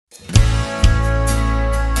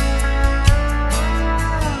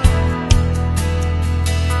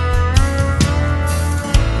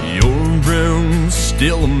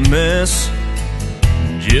still a mess,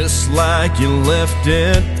 just like you left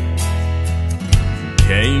it.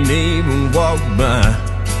 Can't even walk by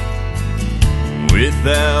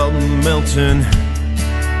without melting.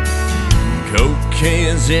 Coke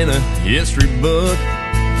cans in a history book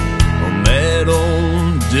on that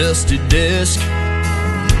old dusty desk.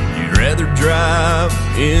 You'd rather drive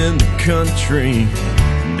in the country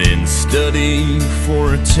than study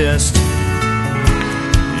for a test.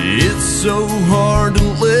 It's so hard to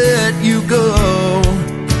let you go,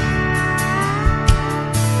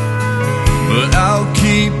 but I'll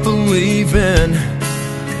keep believing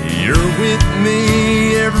you're with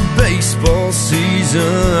me every baseball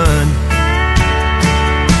season.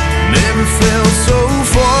 Never felt so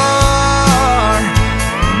far,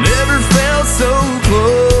 never felt so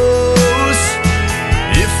close.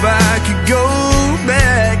 If I could go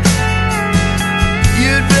back,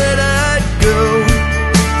 you'd bet I'd go.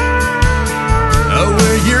 I'll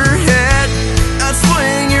wear your hat, I'd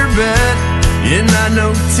swing your bat, and I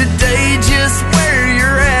know today just where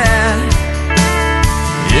you're at.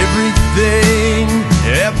 Everything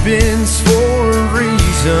happens for a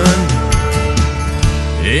reason,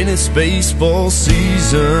 and it's baseball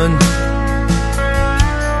season.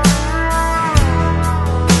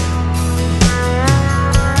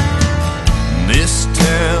 This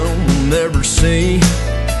town will never see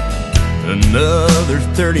another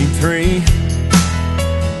 33.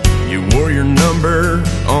 You wore your number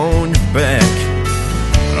on your back,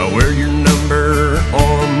 I wear your number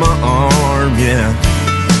on my arm, yeah.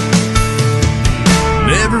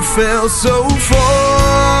 Never felt so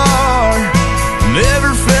far,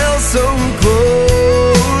 never felt so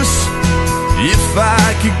close. If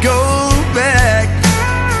I could go back,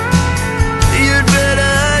 you'd bet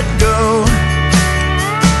I'd go.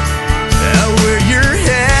 I'll wear your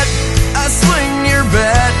hat, I'll swing your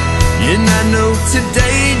bat, and I know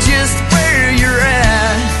today just where you're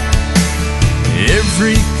at.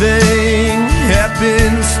 Everything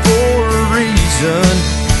happens for a reason,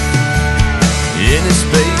 and it's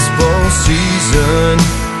baseball season.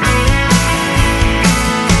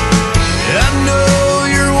 I know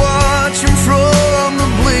you're watching from the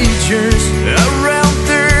bleachers around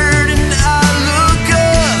third, and I look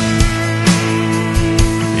up,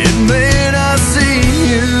 and man, I see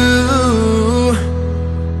you.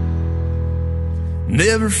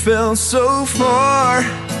 Never felt so far,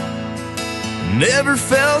 never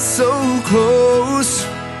felt so close.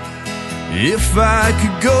 If I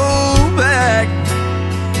could go back,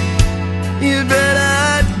 you bet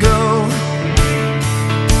I'd go.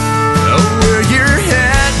 I'll wear your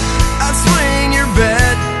hat, I'll swing your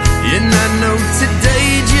bat, and I know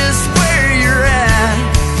today just where you're at.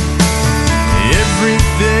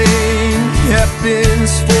 Everything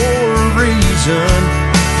happens for a reason,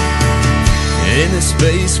 and it's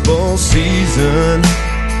baseball season.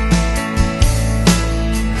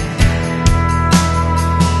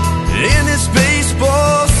 And it's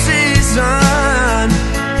baseball season.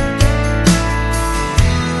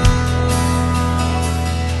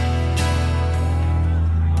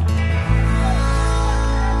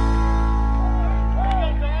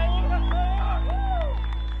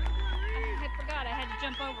 I forgot I had to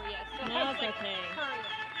jump over yet. So No, it's okay. hurry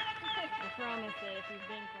up. I promise that if you've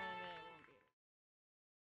been playing